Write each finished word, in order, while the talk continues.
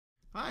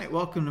Hi,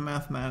 welcome to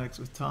Mathematics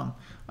with Tom.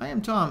 I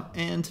am Tom,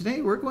 and today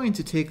we're going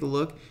to take a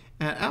look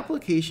at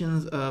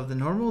applications of the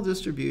normal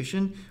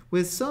distribution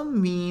with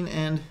some mean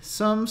and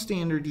some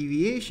standard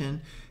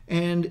deviation,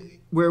 and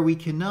where we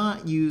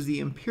cannot use the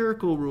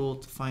empirical rule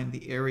to find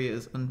the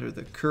areas under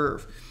the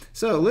curve.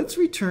 So let's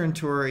return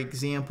to our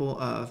example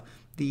of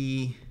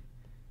the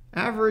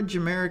average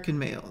American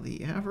male.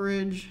 The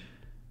average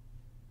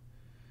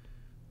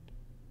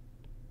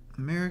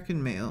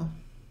American male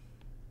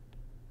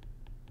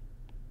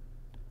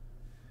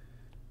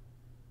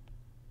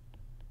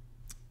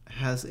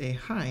has a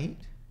height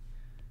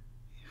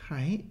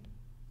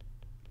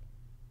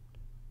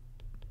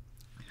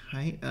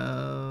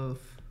of,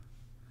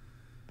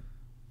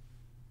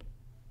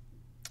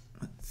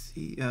 let's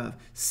see,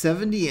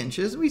 70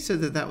 inches. We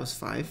said that that was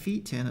 5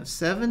 feet 10 of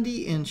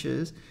 70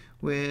 inches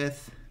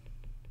with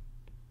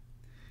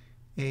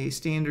a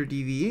standard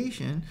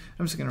deviation.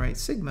 I'm just going to write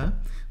sigma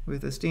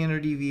with a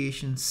standard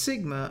deviation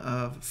sigma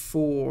of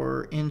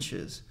 4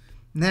 inches.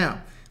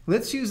 Now,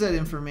 let's use that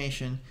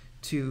information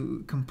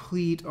to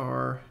complete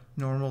our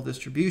normal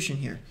distribution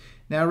here.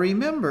 Now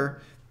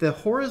remember, the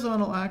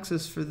horizontal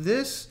axis for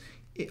this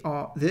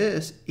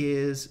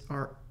is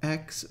our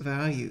x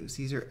values.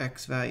 These are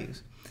x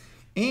values.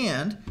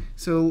 And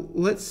so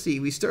let's see,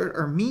 we start,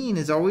 our mean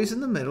is always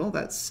in the middle,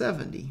 that's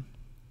 70.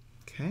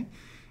 Okay,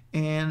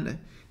 and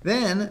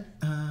then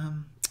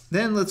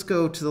let's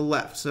go to the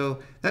left. So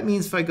that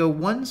means if I go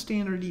one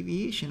standard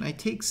deviation, I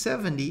take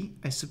 70,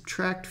 I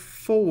subtract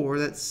 4,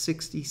 that's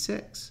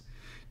 66.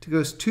 To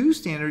go 2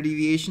 standard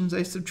deviations,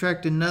 I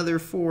subtract another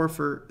 4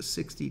 for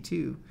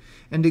 62.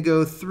 And to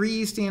go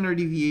 3 standard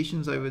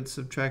deviations, I would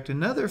subtract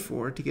another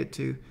 4 to get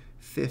to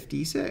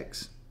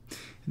 56.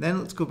 And then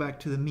let's go back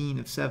to the mean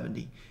of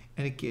 70.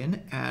 And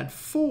again, add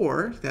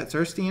 4. That's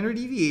our standard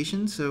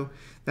deviation, so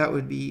that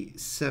would be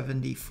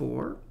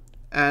 74.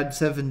 Add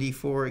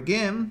 74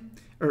 again,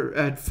 or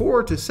add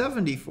 4 to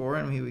 74,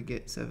 and we would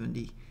get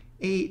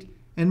 78.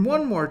 And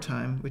one more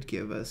time would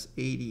give us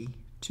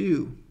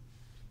 82.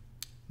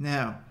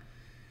 Now,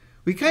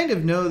 we kind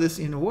of know this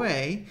in a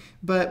way,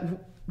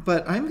 but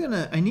I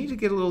need to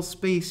get a little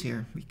space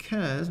here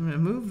because I'm going to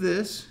move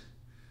this.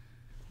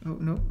 Oh,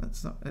 no,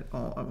 that's not at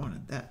all I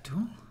wanted that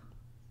to.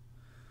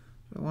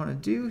 What I want to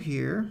do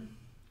here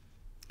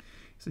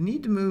is I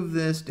need to move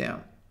this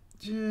down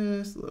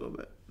just a little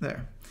bit.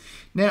 There.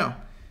 Now,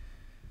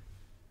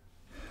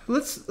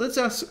 let's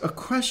ask a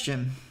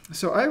question.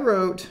 So I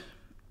wrote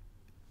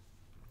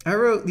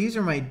these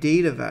are my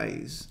data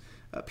values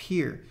up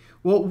here.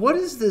 Well, what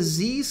is the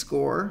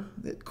z-score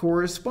that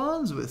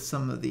corresponds with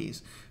some of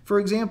these? For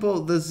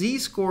example, the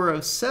z-score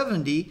of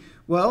 70,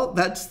 well,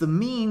 that's the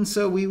mean,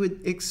 so we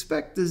would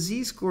expect the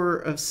z-score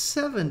of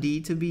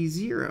 70 to be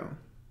 0.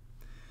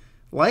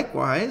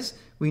 Likewise,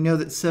 we know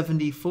that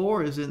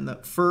 74 is in the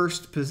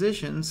first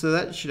position, so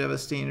that should have a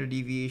standard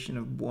deviation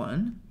of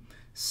 1.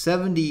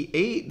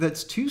 78,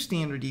 that's 2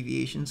 standard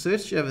deviations, so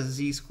it should have a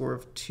z-score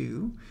of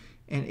 2.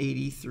 And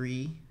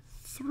 83,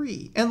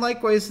 3. And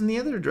likewise in the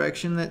other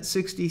direction, that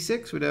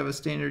 66 would have a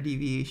standard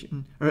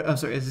deviation, or I'm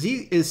sorry,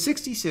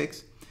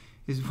 66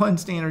 is 1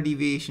 standard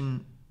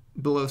deviation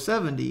below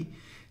 70,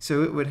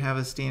 so it would have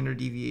a standard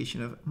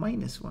deviation of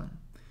 -1.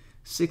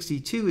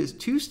 62 is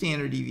 2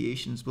 standard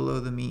deviations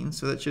below the mean,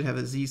 so that should have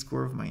a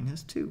z-score of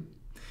 -2.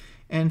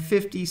 And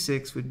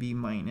 56 would be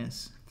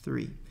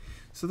 -3.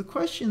 So the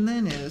question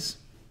then is,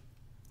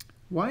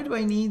 why do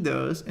I need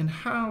those, and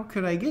how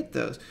could I get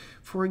those?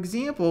 For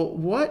example,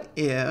 what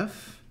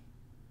if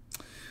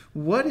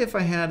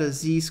I had a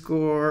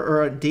z-score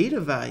or a data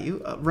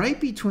value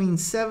right between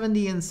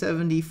 70 and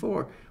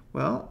 74?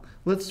 Well,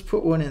 let's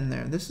put one in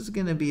there. This is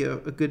going to be a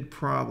good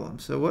problem.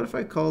 So what if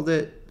I called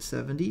it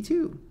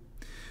 72?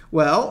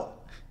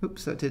 Well,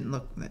 oops, that didn't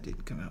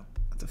come out.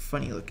 That's a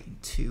funny looking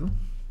 2.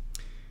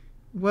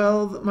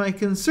 Well, my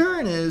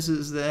concern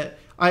is that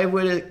I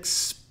would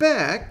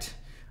expect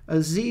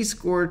a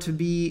z-score to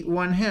be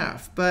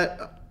 1/2,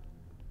 but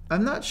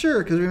I'm not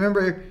sure, because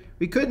remember,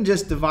 we couldn't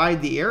just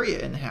divide the area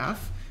in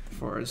half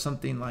for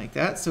something like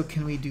that. So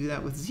can we do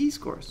that with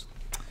z-scores?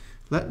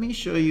 Let me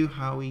show you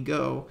how we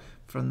go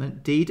from the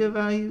data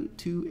value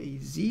to a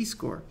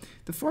z-score.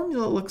 The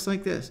formula looks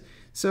like this.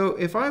 So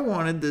if I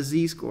wanted the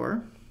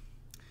z-score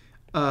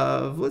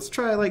of, let's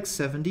try like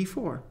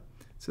 74.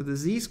 So the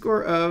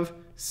z-score of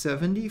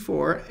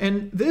 74,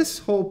 and this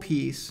whole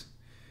piece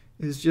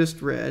is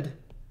just read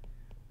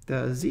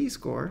the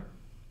z-score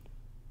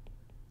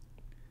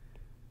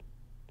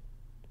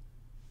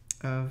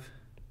of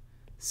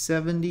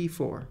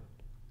 74.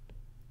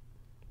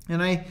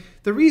 And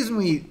the reason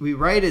we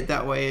write it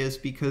that way is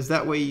because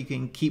that way you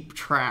can keep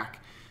track.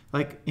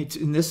 Like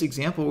in this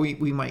example,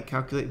 we might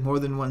calculate more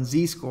than one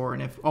z-score,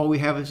 and if all we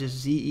have is just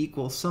z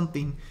equals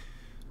something,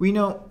 we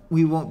know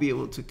we won't be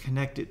able to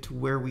connect it to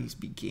where we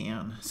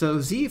began.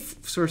 So z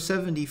for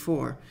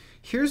 74,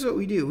 here's what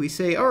we do. We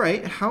say, all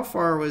right, how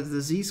far was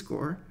the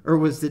z-score, or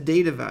was the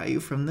data value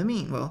from the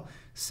mean? Well,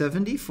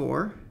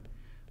 74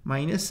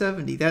 minus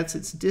 70, that's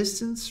its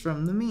distance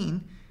from the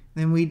mean.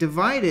 Then we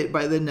divide it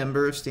by the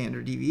number of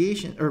standard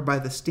deviation, or by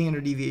the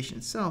standard deviation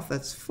itself.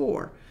 That's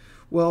 4.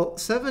 Well,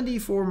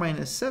 74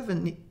 minus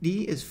 70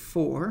 is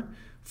 4.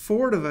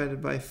 4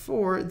 divided by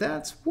 4,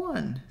 that's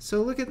 1.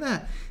 So look at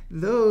that.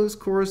 Those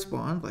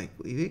correspond like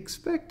we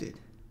expected.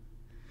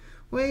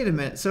 Wait a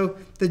minute. So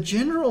the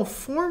general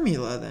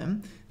formula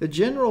then, the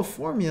general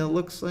formula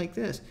looks like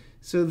this.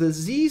 So the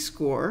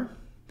z-score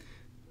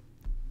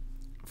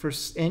for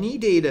any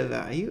data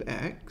value,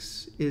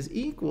 x, is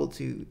equal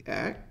to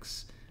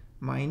x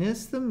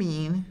minus the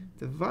mean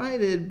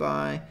divided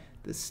by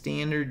the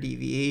standard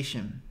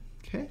deviation.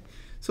 Okay?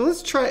 So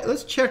let's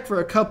check for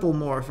a couple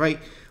more, right?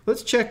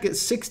 Let's check at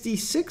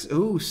 66.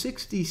 Oh,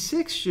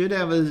 66 should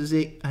have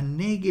a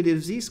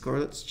negative z-score.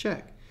 Let's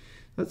check.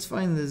 Let's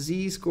find the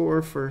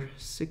z-score for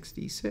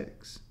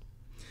 66.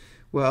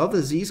 Well,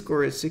 the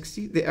z-score is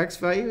 60. The x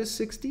value is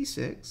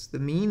 66. The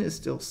mean is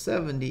still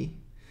 70.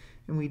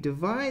 And we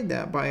divide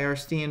that by our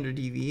standard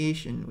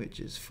deviation, which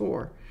is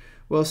 4.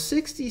 Well,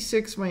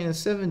 66 minus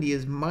 70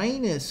 is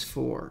minus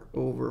 4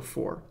 over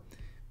 4.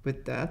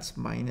 But that's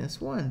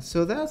minus 1.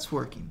 So that's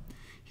working.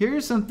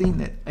 Here's something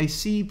that I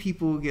see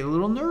people get a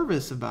little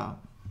nervous about.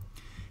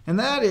 And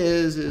that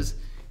is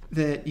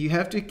that you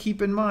have to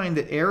keep in mind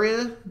that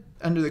area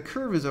under the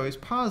curve is always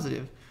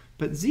positive,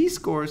 but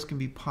z-scores can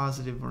be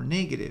positive or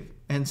negative.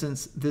 And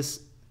since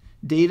this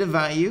data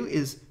value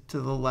is to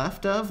the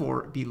left of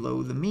or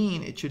below the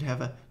mean, it should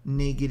have a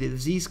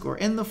negative z-score.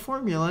 And the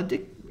formula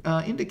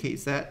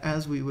indicates that,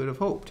 as we would have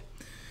hoped.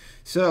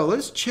 So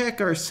let's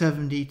check our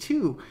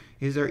 72.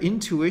 Is our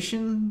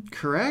intuition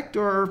correct,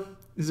 or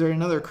is there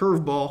another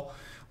curveball?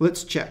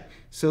 Let's check.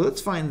 So let's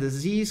find the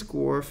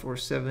z-score for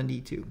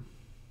 72.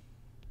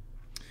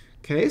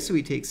 Okay, so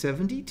we take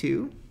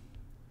 72.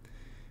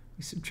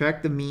 We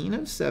subtract the mean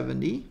of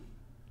 70.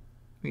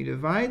 We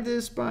divide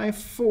this by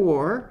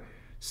 4.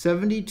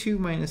 72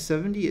 minus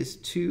 70 is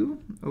 2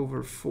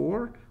 over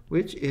 4,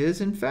 which is,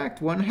 in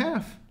fact,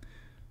 1/2.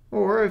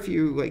 Or, if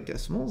you like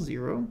decimal,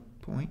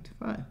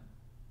 0.5.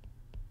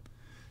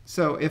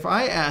 So if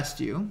I asked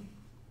you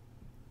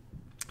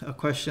a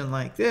question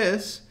like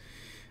this,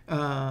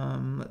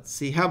 let's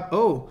see,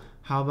 how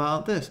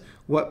about this?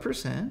 What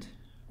percent,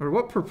 or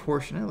what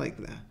proportion, I like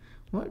that,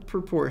 what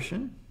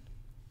proportion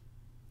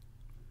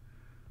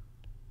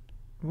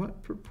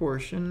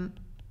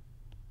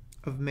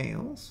of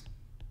males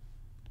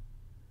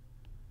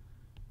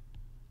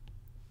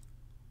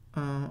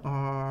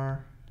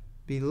are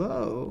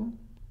below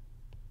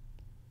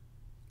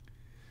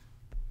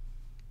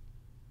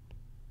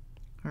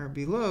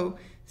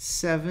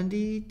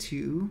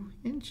 72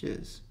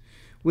 inches,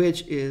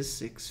 which is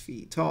 6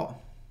 feet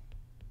tall?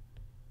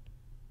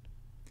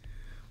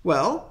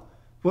 Well,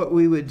 what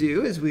we would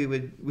do is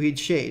we'd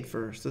shade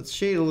first. Let's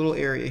shade a little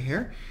area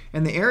here.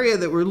 And the area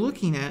that we're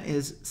looking at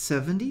is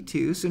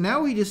 72. So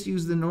now we just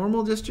use the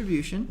normal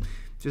distribution,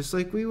 just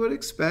like we would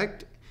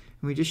expect.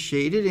 And we just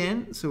shade it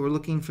in. So we're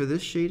looking for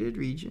this shaded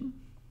region.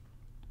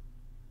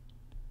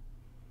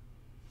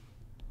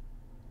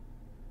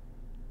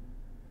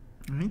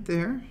 Right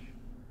there.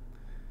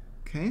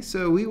 Okay,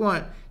 so we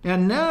want,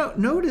 now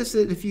notice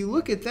that if you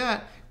look at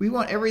that, we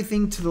want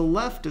everything to the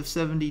left of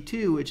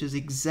 72, which is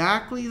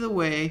exactly the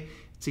way,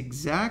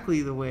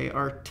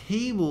 our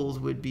tables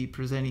would be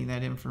presenting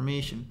that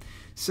information.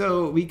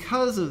 So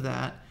because of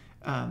that,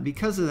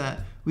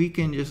 we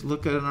can just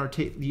look at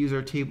use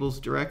our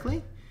tables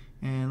directly,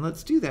 and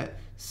let's do that.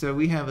 So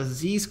we have a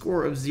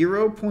z-score of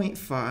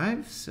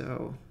 0.5.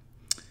 So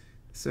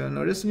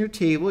notice in your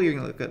table, you're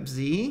going to look up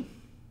z.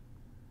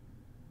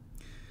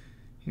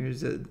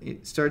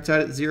 It starts out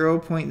at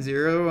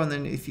 0.0, and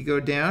then if you go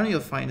down, you'll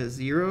find a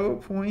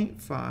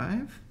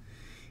 0.5.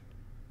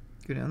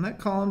 Go down that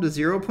column to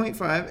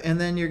 0.5, and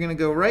then you're going to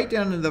go right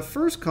down to the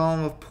first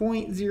column of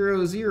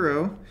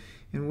 0.00,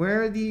 and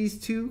where these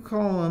two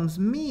columns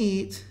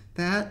meet,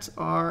 that's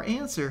our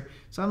answer.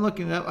 So I'm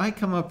looking it up. I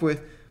come up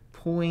with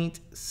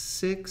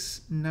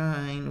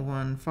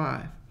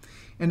 0.6915.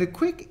 And a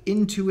quick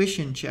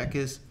intuition check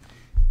is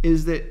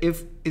that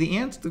if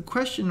the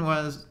question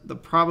was the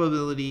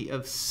probability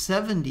of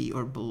 70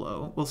 or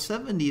below, well,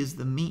 70 is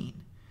the mean,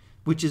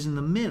 which is in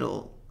the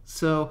middle.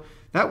 So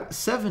that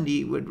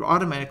 70 would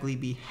automatically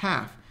be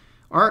half.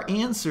 Our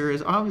answer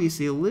is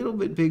obviously a little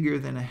bit bigger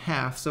than a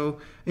half, so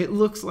it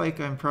looks like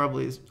I'm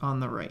probably on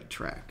the right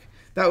track.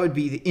 That would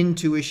be the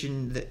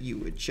intuition that you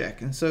would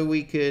check. And so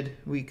we could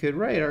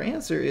write our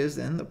answer is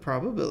then the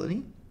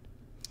probability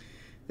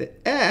that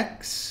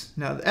x,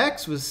 now the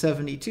x was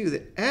 72,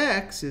 that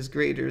x is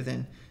greater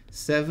than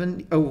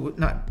 70, oh,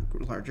 not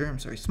larger, I'm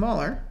sorry,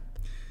 smaller,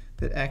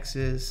 that x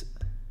is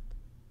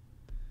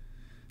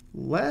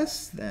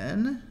less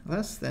than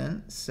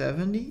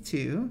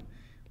 72,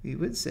 we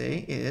would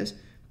say is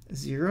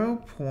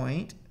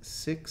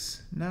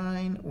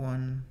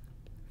 0.6915.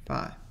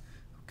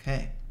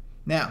 Okay,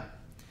 now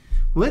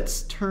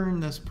let's turn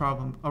this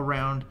problem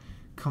around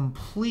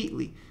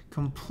completely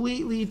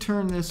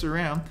turn this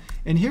around.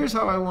 And here's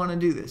how I want to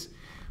do this.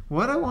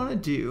 What I want to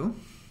do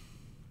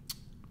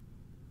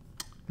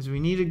Because we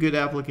need a good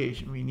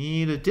application. We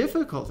need a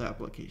difficult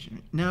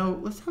application. Now,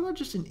 let's have about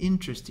just an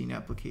interesting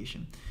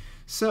application.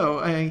 So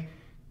I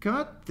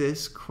got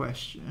this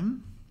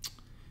question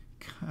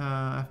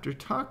after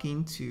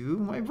talking to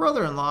my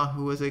brother-in-law,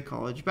 who was a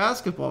college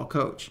basketball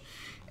coach.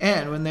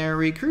 And when they're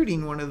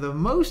recruiting, one of the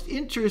most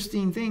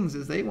interesting things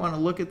is they want to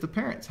look at the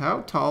parents.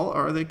 How tall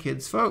are the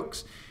kids'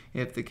 folks?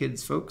 If the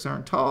kids' folks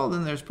aren't tall,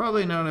 then there's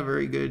probably not a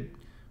very good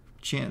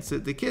chance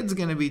that the kid's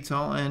going to be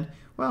tall. And,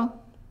 well,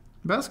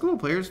 basketball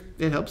players,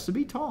 it helps to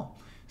be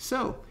tall.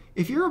 So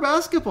if you're a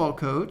basketball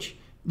coach,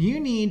 you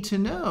need to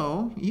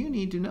know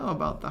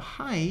about the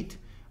height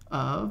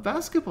of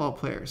basketball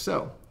players.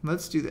 So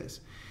let's do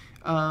this.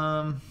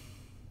 Let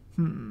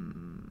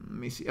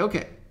me see.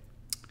 Okay.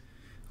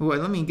 Oh,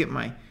 let me get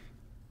my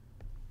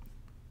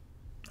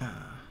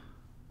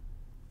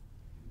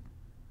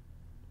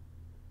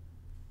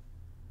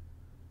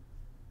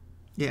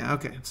yeah,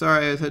 okay.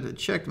 Sorry, I had to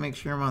check to make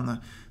sure I'm on the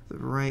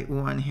right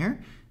one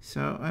here.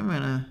 So I'm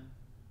going to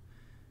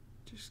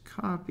just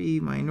copy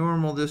my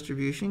normal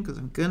distribution because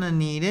I'm going to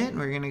need it.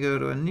 We're going to go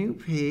to a new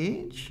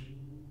page.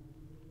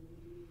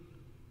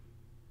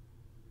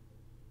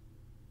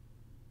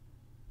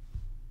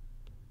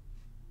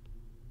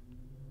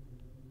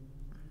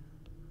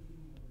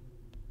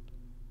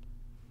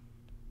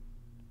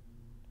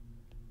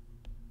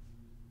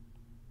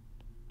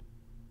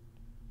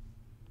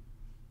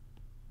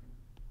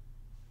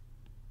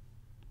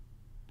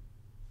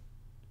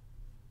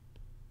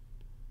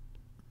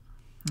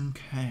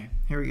 Okay,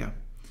 here we go. I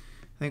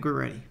think we're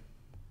ready.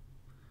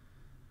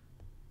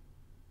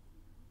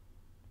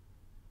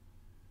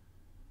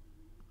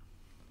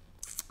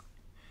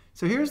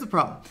 So here's the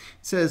problem. It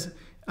says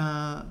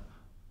a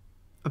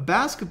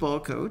basketball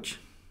coach,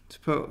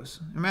 suppose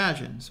I'm going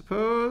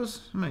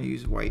to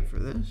use white for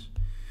this.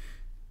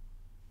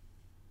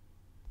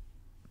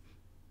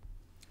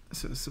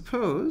 So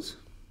suppose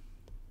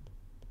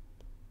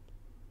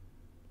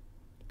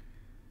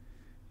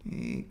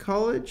a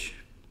college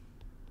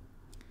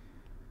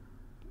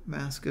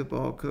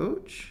basketball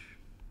coach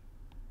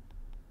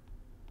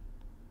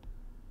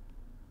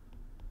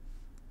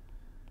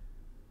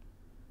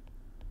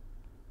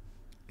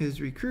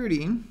is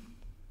recruiting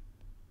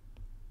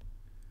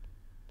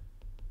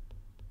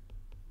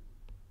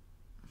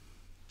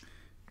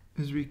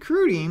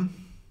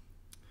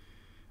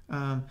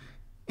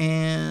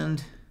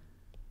and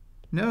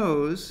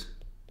knows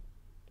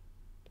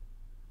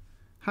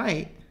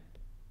height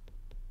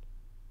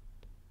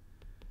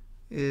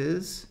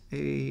is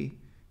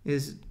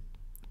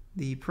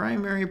the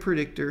primary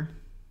predictor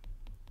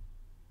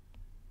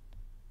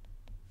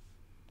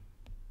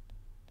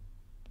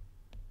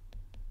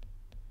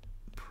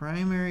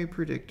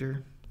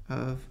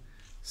of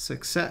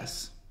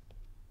success.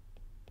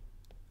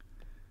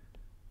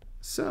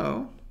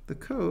 So the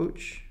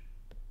coach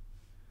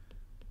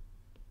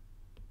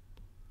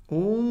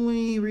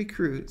only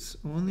recruits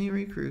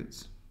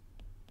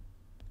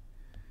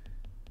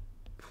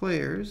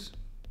players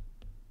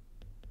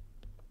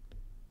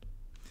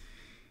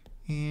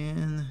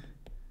in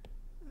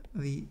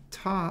the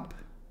top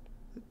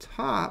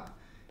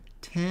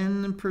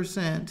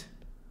 10%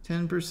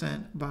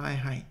 by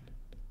height.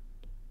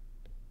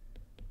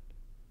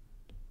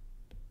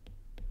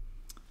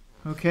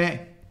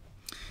 Okay.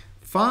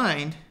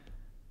 Find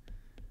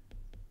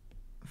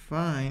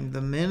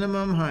the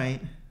minimum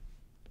height.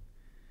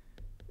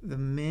 The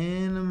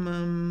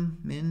minimum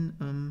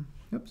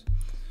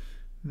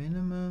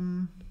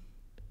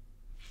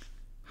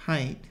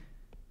height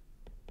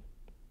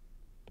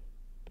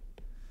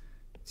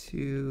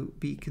to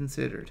be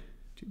considered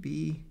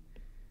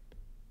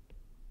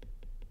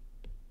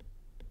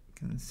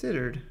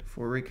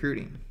for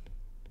recruiting.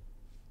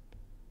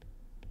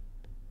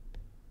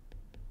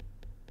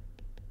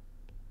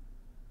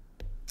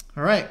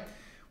 All right.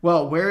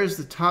 Well, where is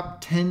the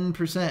top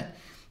 10%?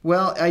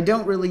 Well, I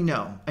don't really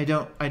know. I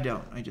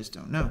just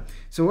don't know.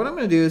 So what I'm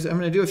going to do is I'm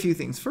going to do a few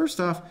things. First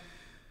off,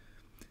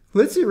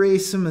 let's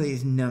erase some of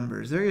these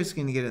numbers. They're just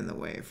going to get in the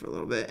way for a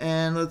little bit.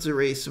 And let's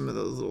erase some of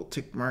those little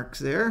tick marks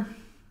there.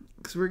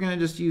 Because we're going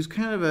to just use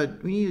kind of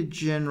we need a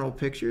general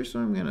picture, so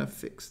I'm going to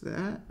fix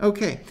that.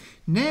 Okay,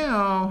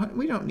 now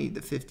we don't need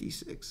the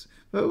 56,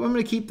 but I'm going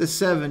to keep the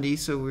 70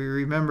 so we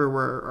remember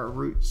where our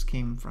roots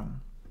came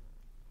from.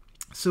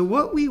 So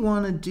what we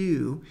want to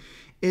do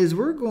is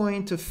we're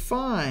going to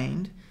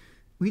find,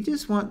 we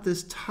just want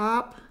this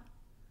top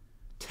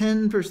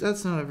 10%,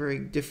 that's not a very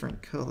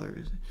different color,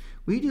 is it?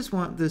 We just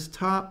want this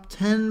top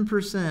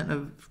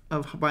 10%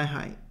 of by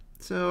height.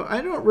 So I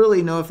don't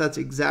really know if that's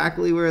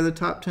exactly where the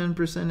top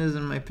 10% is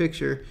in my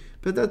picture,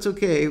 but that's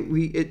okay.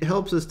 It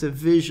helps us to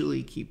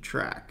visually keep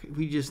track.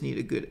 We just need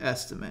a good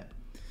estimate.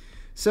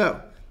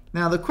 So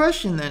now the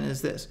question then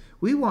is this.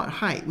 We want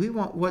height. We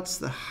want what's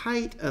the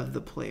height of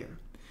the player.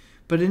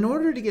 But in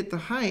order to get the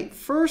height,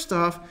 first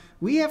off,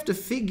 we have to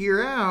find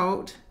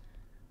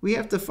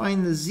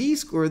the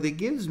z-score that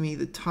gives me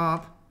the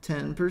top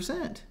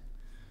 10%.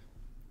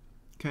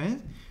 Okay,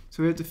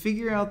 so we have to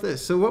figure out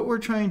this. So what we're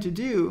trying to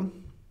do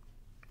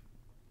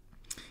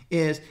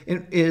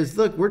is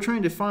look, we're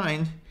trying to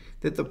find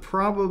that the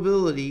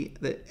probability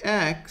that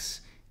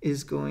x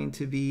is going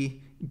to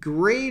be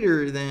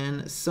greater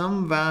than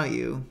some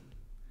value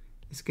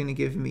is going to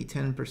give me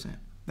 10%.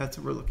 That's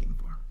what we're looking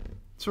for.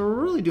 So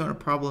we're really doing a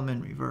problem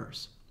in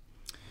reverse.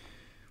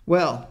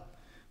 Well,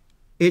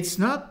 it's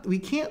not, we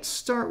can't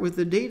start with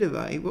the data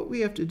value. What we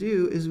have to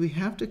do is we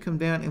have to come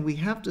down and we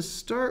have to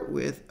start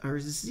with our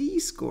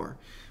z-score.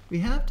 We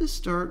have to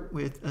start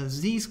with a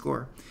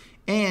z-score.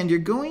 And you're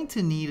going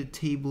to need a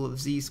table of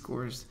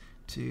z-scores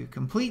to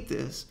complete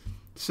this.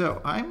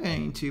 So I'm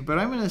going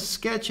to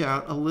sketch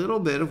out a little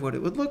bit of what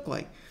it would look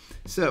like.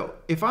 So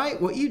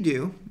what you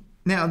do,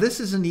 now this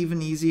isn't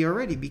even easy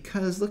already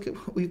because look at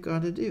what we've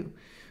got to do.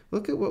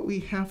 Look at what we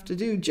have to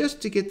do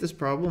just to get this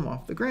problem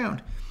off the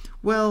ground.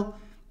 Well,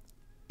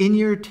 in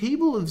your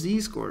table of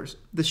z-scores,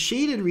 the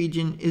shaded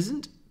region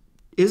isn't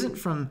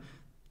from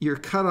your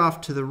cutoff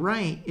to the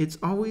right, it's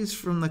always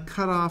from the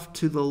cutoff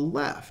to the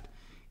left.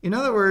 In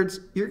other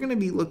words, you're going to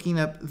be looking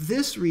up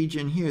this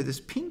region here, this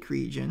pink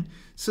region,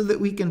 so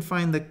that we can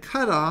find the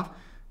cutoff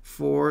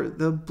for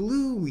the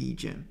blue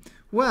region.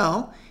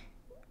 Well,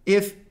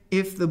 if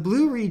the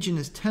blue region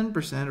is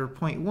 10% or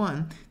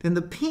 0.1, then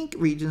the pink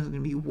region is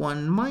going to be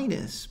 1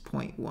 minus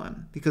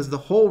 0.1 because the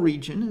whole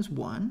region is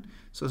 1.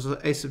 So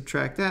I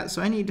subtract that.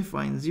 So I need to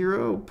find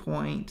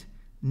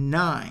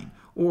 0.9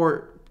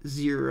 or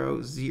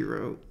 0,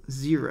 0,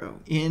 0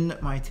 in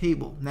my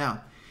table.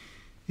 Now,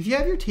 if you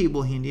have your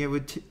table handy, I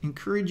would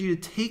encourage you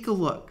to take a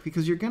look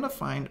because you're going to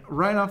find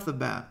right off the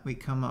bat we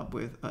come up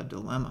with a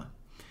dilemma.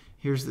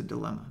 Here's the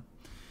dilemma.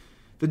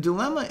 The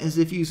dilemma is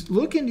if you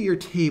look into your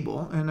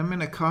table, and I'm going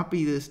to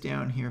copy this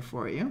down here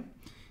for you,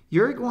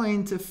 you're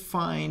going to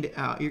find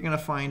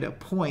a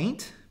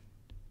point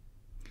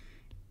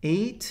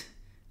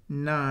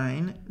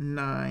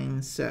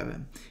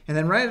 8997. And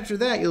then right after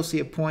that, you'll see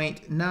a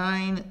point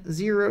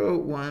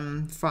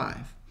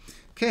 9015.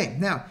 Okay,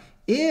 now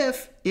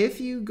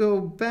if you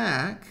go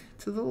back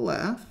to the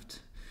left,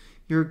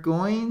 you're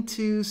going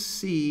to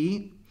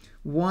see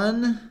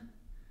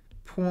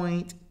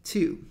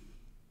 1.2.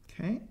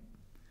 Okay?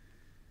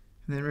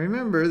 And then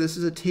remember, this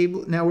is a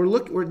table. Now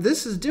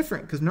this is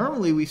different because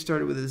normally we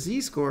started with a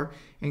z-score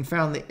and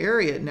found the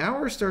area. Now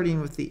we're starting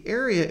with the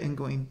area and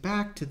going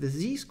back to the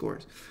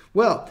z-scores.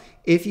 Well,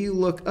 if you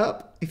look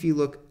up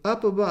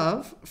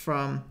above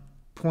from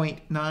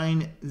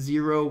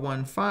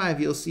 0.9015,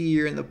 you'll see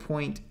you're in the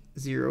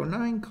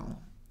 0.09 column.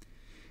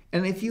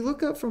 And if you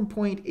look up from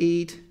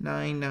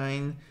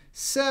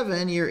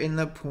 0.8997, you're in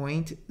the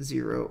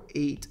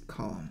 0.08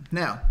 column.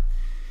 Now,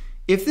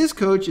 if this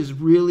coach is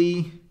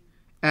really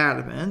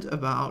adamant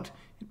about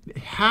it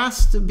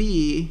has to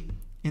be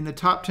in the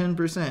top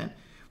 10%.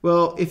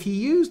 Well, if he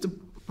used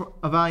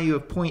a value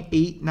of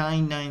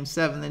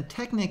 0.8997, then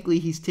technically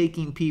he's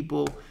taking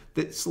people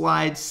that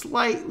slide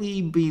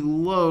slightly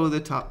below the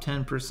top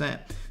 10%.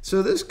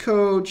 So this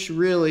coach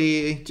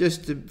really,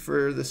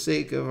 for the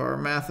sake of our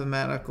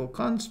mathematical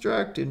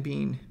construct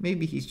and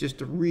maybe he's just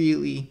a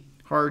really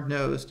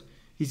hard-nosed,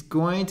 he's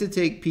going to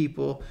take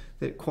people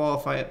that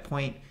qualify at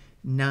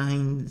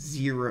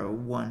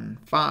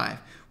 0.9015.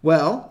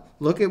 Well,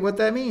 look at what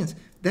that means.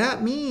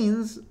 That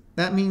means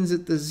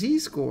that the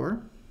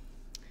z-score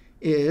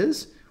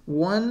is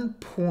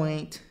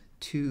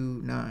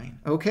 1.29.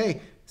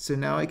 Okay, so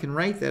now I can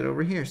write that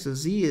over here. So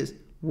z is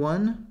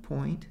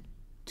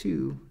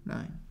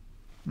 1.29.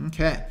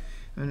 Okay,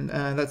 and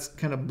that's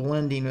kind of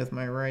blending with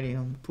my writing.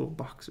 I'll put a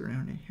box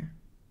around it here.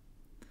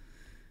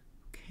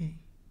 Okay,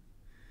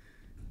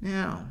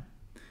 now.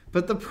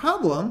 But the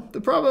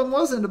problem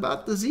wasn't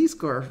about the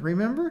z-score,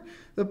 remember?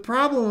 The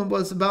problem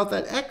was about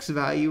that x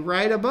value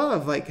right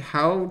above, like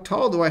how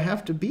tall do I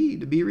have to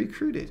be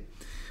recruited?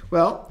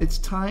 Well, it's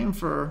time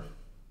for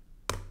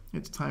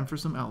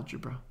some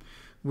algebra.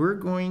 We're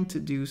going to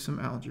do some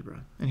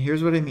algebra. And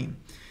here's what I mean.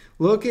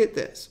 Look at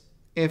this.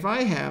 If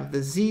I have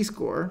the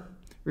z-score,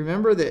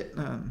 remember that,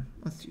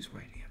 let's use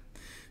white again.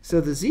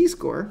 So the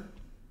z-score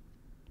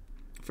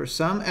for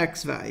some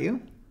x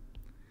value,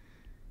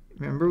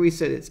 remember we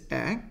said it's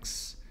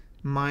x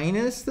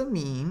minus the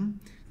mean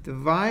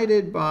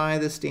divided by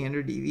the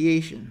standard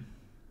deviation.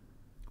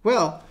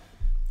 Well,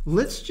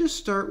 let's just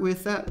start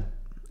with that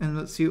and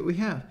let's see what we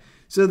have.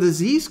 So the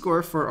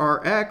z-score for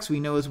our x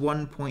we know is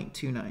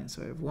 1.29.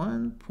 So I have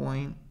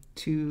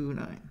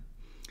 1.29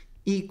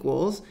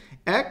 equals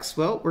x,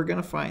 well, we're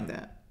going to find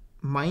that,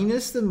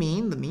 minus the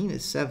mean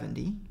is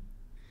 70,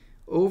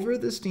 over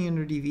the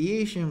standard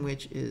deviation,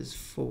 which is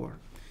 4.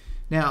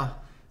 Now,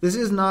 this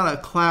is not a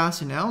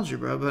class in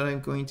algebra, but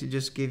I'm going to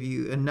just give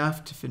you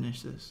enough to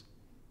finish this.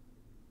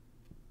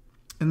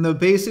 And the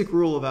basic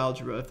rule of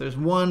algebra, if there's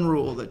one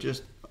rule that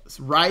just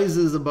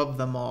rises above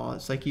them all,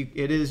 it's like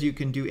you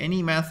can do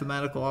any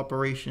mathematical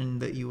operation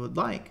that you would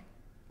like,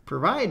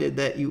 provided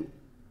that you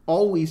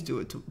always do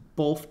it to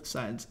both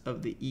sides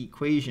of the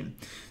equation.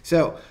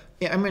 So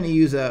I'm going to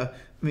use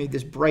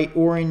this bright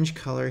orange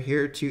color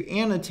here to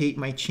annotate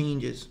my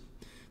changes.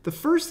 The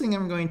first thing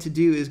I'm going to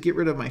do is get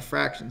rid of my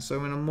fractions. So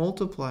I'm going to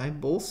multiply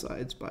both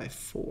sides by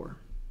 4.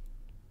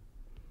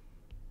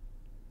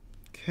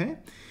 Okay,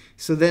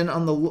 so then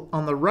on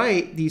the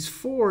right, these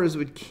 4's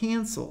would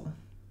cancel.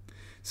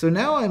 So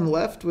now I'm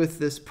left with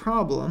this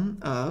problem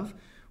of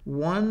I'm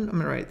going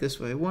to write it this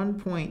way,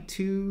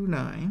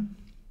 1.29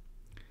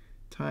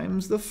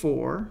 times the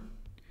 4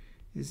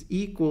 is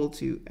equal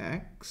to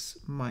x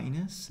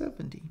minus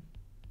 70.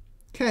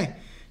 Okay,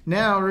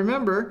 now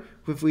remember,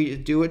 if we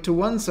do it to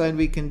one side,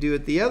 we can do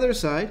it the other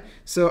side.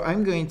 So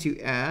I'm going to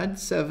add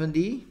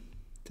 70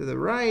 to the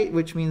right,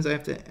 which means I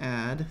have to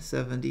add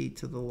 70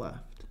 to the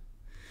left.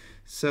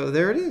 So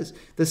there it is.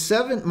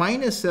 The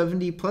minus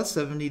 70 plus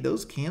 70,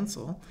 those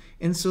cancel.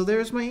 And so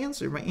there's my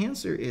answer. My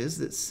answer is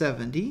that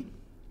 70,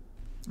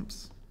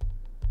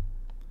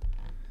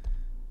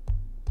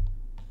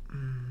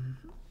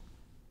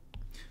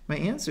 my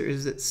answer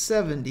is that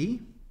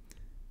 70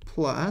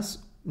 plus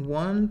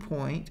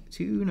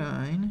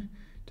 1.29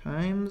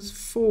 times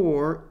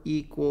 4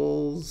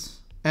 equals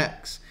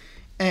x.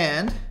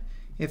 And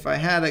if I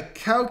had a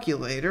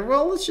calculator,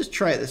 well, let's just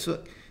try this.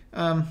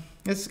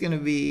 It's going to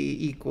be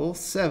equal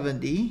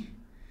 70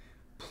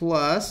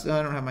 plus,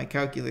 I don't have my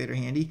calculator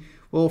handy.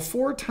 Well,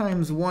 4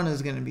 times 1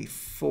 is going to be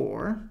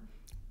 4,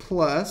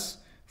 plus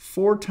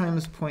 4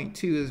 times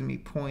 0.2 is going to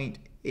be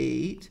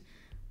 0.8,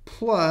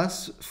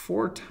 plus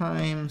 4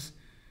 times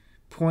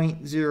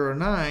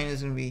 0.09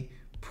 is going to be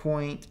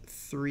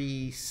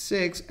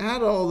 0.36.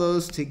 Add all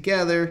those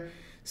together,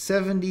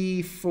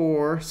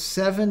 74,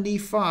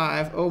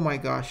 75, oh my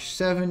gosh,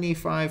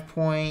 75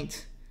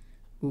 point,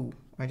 ooh,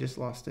 I just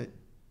lost it,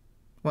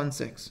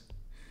 16.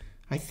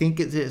 I think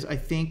it is. I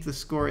think the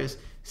score is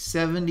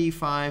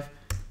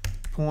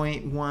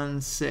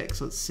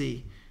 75.16. Let's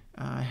see.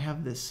 I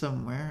have this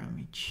somewhere. Let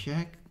me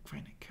check.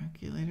 Find a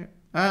calculator.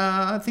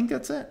 I think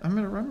that's it. I'm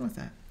going to run with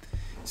that.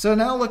 So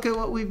now look at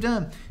what we've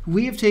done.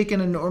 We have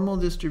taken a normal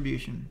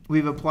distribution.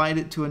 We've applied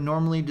it to a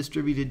normally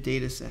distributed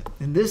data set.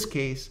 In this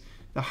case,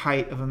 the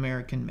height of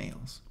American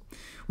males.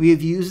 We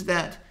have used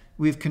that.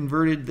 We've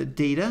converted the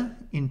data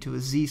into a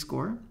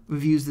z-score.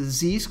 We've used the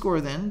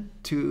z-score then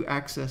to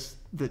access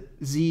the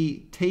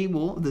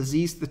table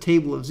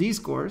of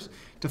z-scores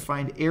to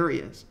find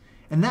areas.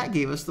 And that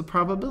gave us the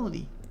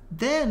probability.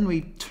 Then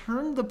we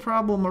turned the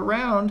problem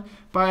around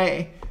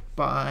by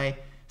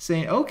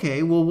saying,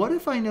 okay, well, what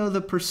if I know the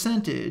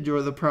percentage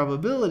or the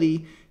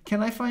probability?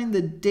 Can I find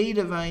the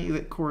data value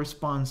that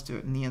corresponds to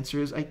it? And the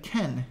answer is I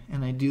can.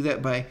 And I do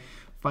that by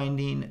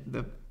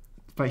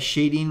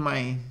shading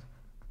my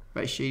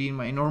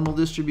normal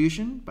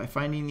distribution, by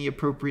finding the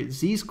appropriate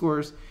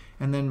z-scores,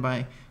 and then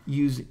by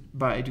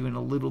doing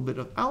a little bit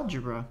of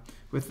algebra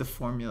with the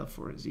formula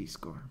for a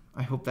z-score.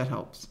 I hope that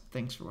helps.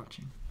 Thanks for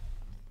watching.